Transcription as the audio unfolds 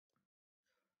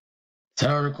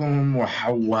السلام عليكم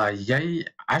وحوايي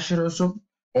 10 cusub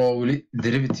oo weli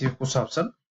derivative ku saabsan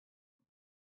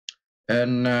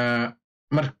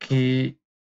markii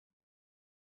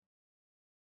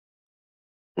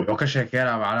wuxuu ka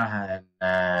sheekeynaa macnaha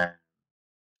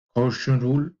quotient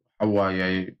rule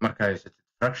waxawaaye markaa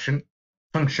haysatid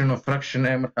function of fraction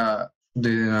ee markaa isku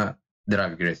daydina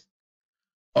derive garaysid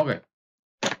okay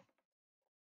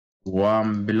waan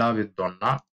bilaabi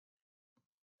doonaa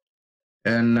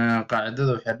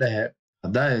qaacidada waxay dhahe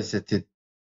haddaa haysatid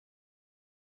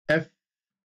f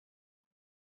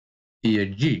iyo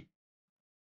g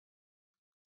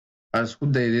aad isku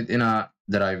daydid inaa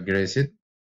derive garaysid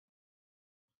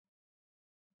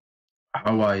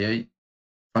waxa waayay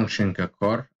functionka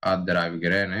core aad derive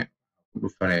gareyne ku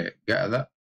dhufane ga'da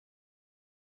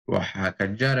waxaa ka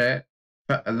jare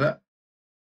fa'da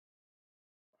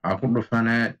waxaa ku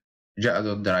dhufane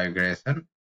ja'do derive garaysan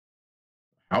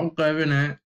waxaa u qaybine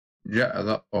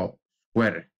ja'da oo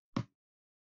square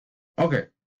okay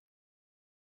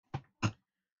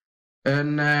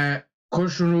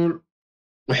quotient rule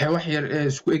waxay wax yar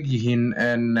isku eg yihiin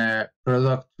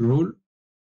product rule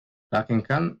laakiin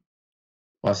kan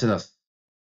waa sidaas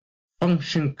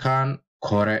functionkan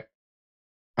kore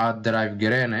aad derive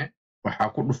gareyne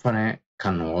waxaa ku dhufane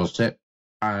kan hoose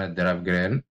aana derive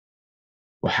gareyn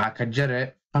waxaa ka jare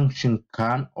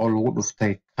functionkan oo lagu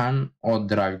dhuftay kan oo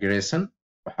derive garaysan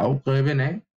waxaa u qaybine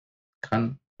kan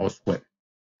oo square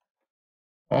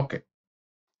okay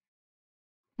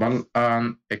bal aan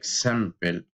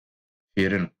example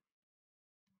fiirino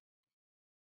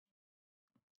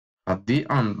haddii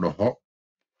aan dhaho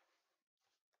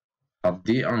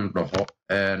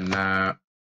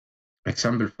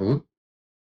example fudud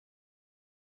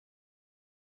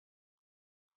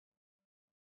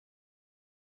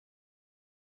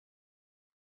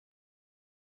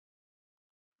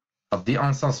haddii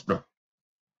aan saas dhaho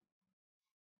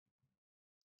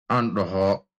aan dhaho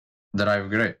derive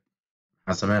garay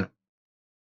maxaa sameyna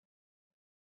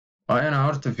waa inaa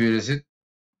horta fiirisid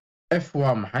f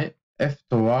waa maxay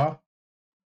fta waa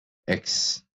x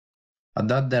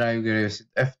haddaad derive garaysid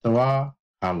fta waa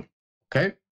hal okay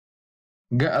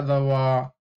ga'da waa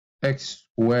x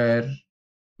square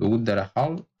lagu dara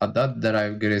hal haddaad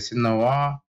derive garaysidna waa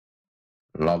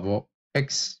 2x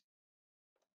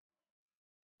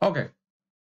okay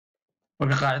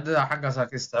marka qaacidada xaggaasaa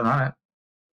ka isticmaalaya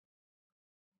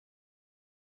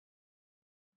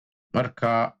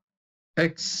marka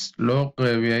x loo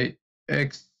qaybiyay x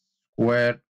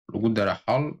square lagu dara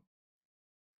hal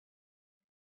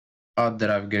aad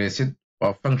derive garaysid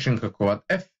waa functionka koowaad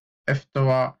fta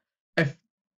waa f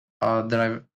aad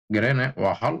derive garayne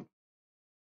waa hal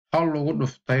lagu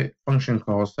dhuftay functionka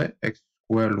hoose x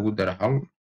square lagu dara hal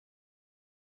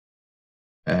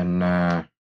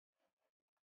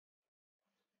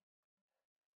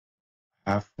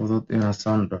waxaa fudud inaan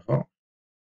saan dhaho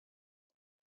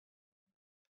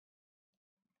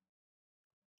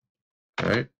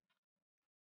okay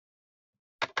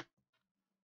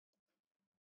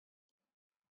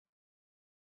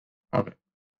okay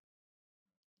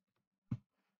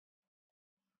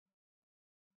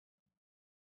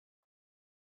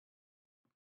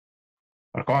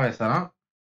marka waa haysanaa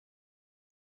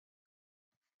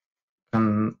kan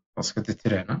iska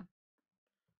titirayna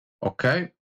okay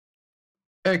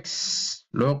x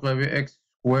loo qaybiyo x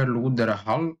square lagu dara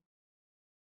hal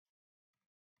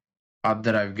aad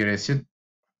derive garaysid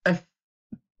f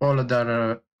oo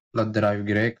la derive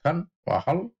garay kan waa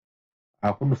hal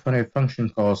waxaa ku dhufanaya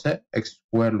functionka hoose x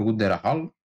square lagu dara hal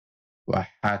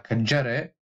waxaa ka jare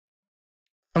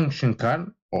functionkan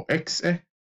oo x ah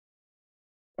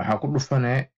waxaa ku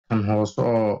dhufane kan hoose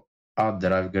oo aad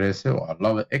derive garaysay waa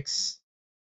 2x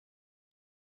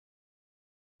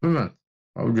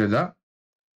waa ujeedaa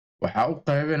waxaa u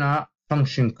qaybinaa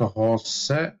functionka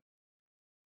hoose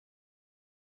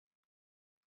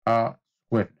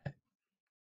square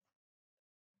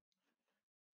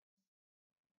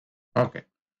okay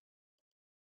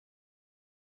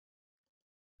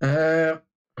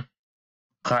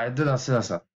qaacidadaas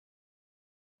sidaasa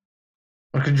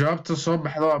marka jawaabta soo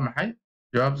baxda waa maxay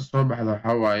jawaabta soo baxda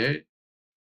waxaa waaye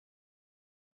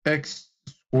x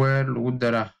square lagu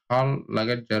dara hal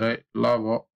laga jaray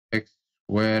 2x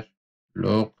square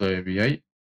loo qaybiyay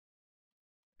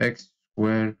x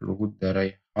square lagu daray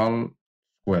hal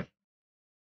square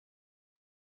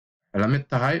waxay la mid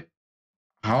tahay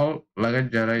hal laga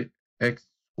jaray x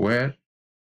square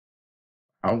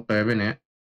waxaa u qaybine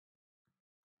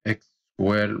x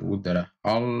square lagu dara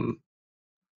hal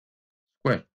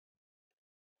square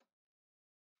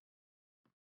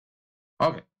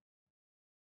okay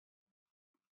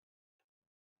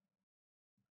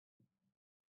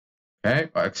okay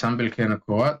example keena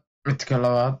koowaad midka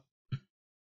labaad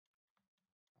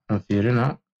aan fiirina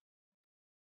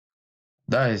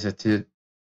hadaa haysatid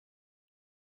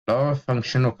laba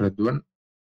function oo kala duwan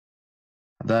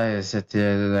hadaa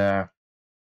haysatid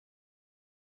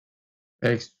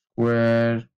x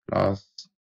square plus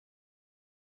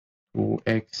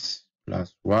 2x plus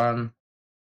 1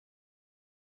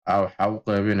 waxaa u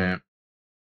qaybinaya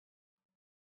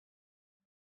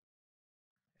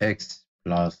x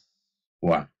plus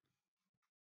 1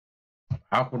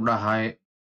 waxaa ku dhahay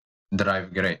drive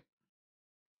grade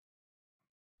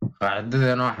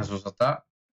qaacidadeena waa xasuusataa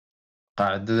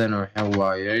qaacidadeena waxaa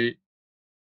waayay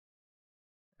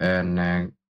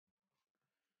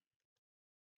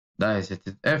hadaa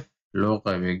haysatid f loo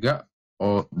qaybay ga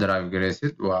oo drive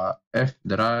garaysid waa f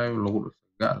drive lagu dhufto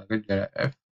ga laga jara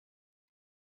f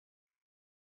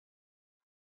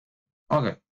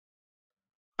okay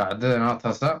qaacidadeena waa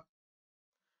taasa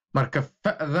marka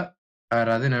fa'da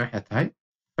aaraadina waxay tahay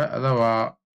fa'da waa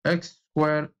x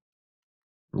square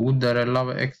lagu daray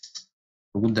 2x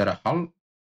lagu daray 1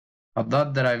 haddaad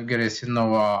drive garaysidna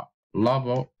waa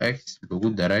 2x lagu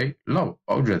daray 2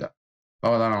 waa ujeeda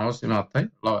labadana hoos imaatay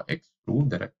 2x lagu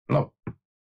daray 2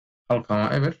 halkan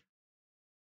waa eber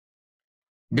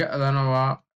ga'dana waa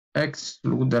x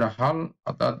lagu daray 1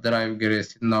 haddaad drive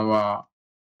garaysidna waa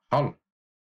 1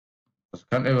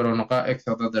 kan eber oo noqaa x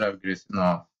haddaad drive garaysidna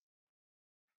waa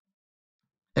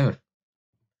eber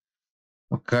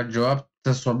marka jawaabta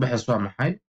soo baxaysa waa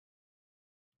maxay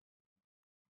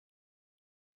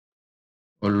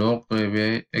oo loo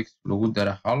qaybiyay x lagu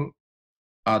daray 1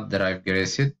 aad drive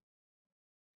garaysid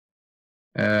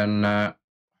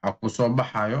waxaa ku soo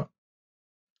baxayo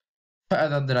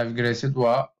fa'daad drive garaysid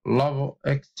waa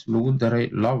 2x lagu daray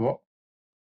 2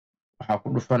 waxaa ku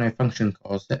dhufanaya functionka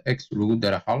hoose x lagu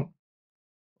daray 1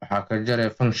 waxaa ka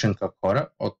jaraya functionka kore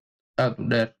oo aad u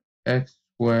dheer x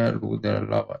square lagu daray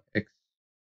 2x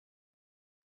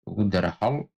lagu daray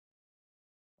 1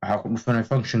 waxaa ku dhufanaya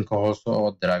functionka hoose oo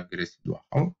drive garaysid waa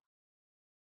 1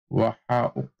 waxaa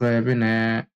u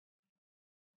qaybinaya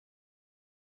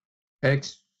x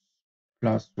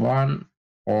plus 1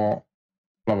 oo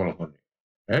 2 la qoriyo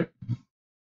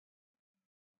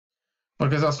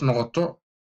markay saas noqoto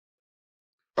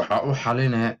waxaa u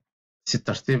xalinaya si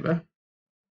tartiib ah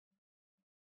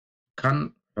kan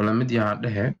wuxuu la mid yahaa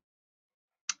dhehe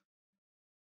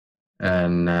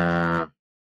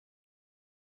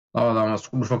labadan waa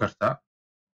isku dhufo kartaa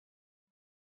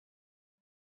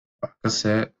wax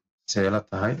kasee seela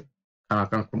tahay kana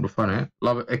kan ku dhufane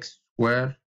 2x square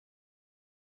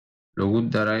lagu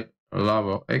daray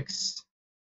 2x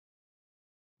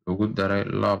lagu daray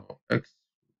 2x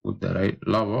lagu daray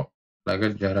 2 laga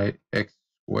jaray x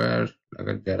square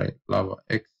laga jaray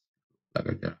 2x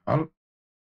laga jaray 1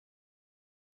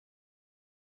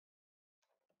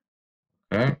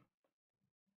 okay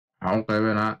waxaan u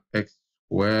qaybinaa x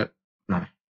square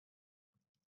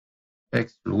x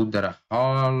lagu daray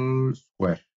 1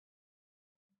 square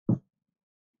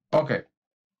okay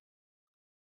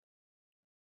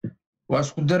waa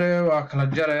isku daraya waa kala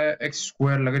jaraya x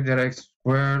square laga jaray x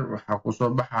square waxaa ku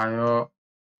soo baxayo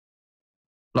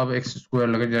 2x square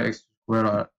laga jaray x square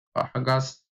waa xaggaas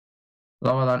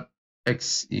labadan x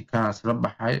iyo kaas la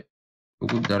baxay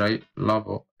lagu daray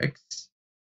 2x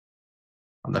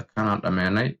hadda kanaan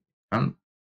dhammaynay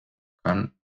kan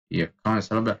iyo kan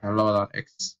isla baxay labadan x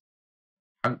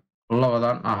xag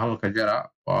labadan halka jara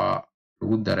waa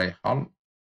lagu daray 1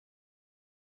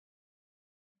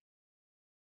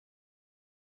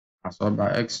 waxaa soo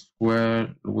baxay x square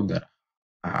lagu daray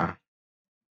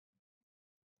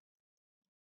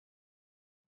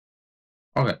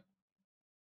okay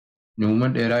numa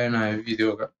dheeraanayo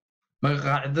videoga marka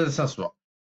qaacidada saas waa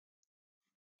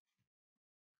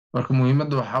marka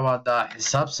muhiimadda waxaa waadaa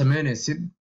xisaab samaynaysid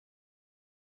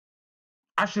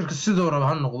cashirka sidoo raba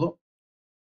ha noqdo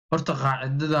horta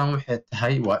qaacidadan waxay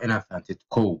tahay waa inaad fahantid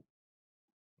 1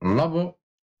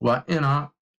 2 waa inaa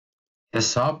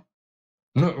xisaab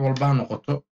nooc walba ha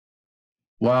noqoto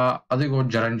waa adigoo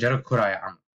jaranjaro koraya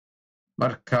camal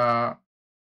marka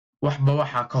waxba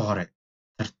waxaa ka hore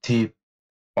tartiib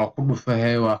waa ku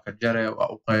dhufahee waa ka jare waa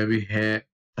u qaybihee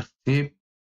tartiib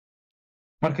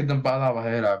markii dambe adaaba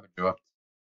helaaba jawaabta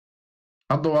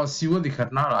hadda waa sii wadi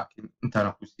karnaa laakiin intaana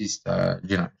ku sii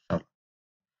istaajina insha allah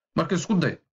marka isku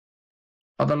day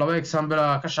hadda 2 example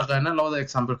ka shaqeyna 2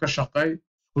 example ka shaqey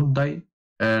isku day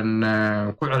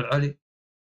ku celceli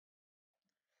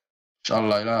insha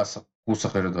allah ilaa ku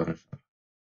sakhiri doona insha allah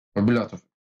wabillahi tawfiiq